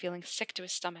away, feeling sick to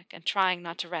his stomach and trying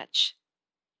not to retch.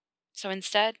 So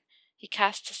instead, he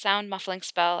casts a sound-muffling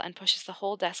spell and pushes the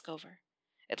whole desk over.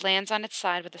 It lands on its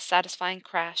side with a satisfying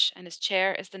crash, and his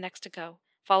chair is the next to go,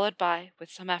 followed by,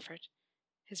 with some effort,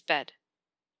 his bed.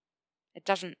 It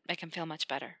doesn't make him feel much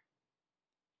better.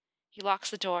 He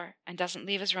locks the door and doesn't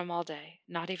leave his room all day,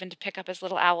 not even to pick up his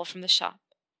little owl from the shop.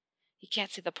 He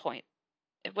can't see the point.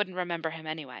 It wouldn't remember him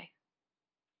anyway.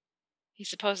 He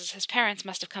supposes his parents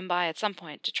must have come by at some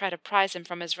point to try to prise him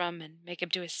from his room and make him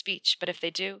do his speech, but if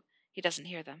they do, he doesn't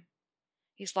hear them.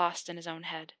 He's lost in his own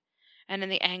head, and in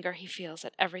the anger he feels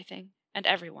at everything and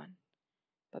everyone,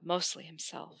 but mostly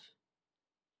himself.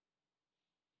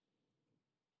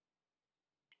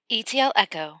 ETL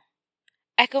Echo.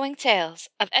 Echoing tales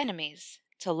of enemies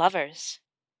to lovers.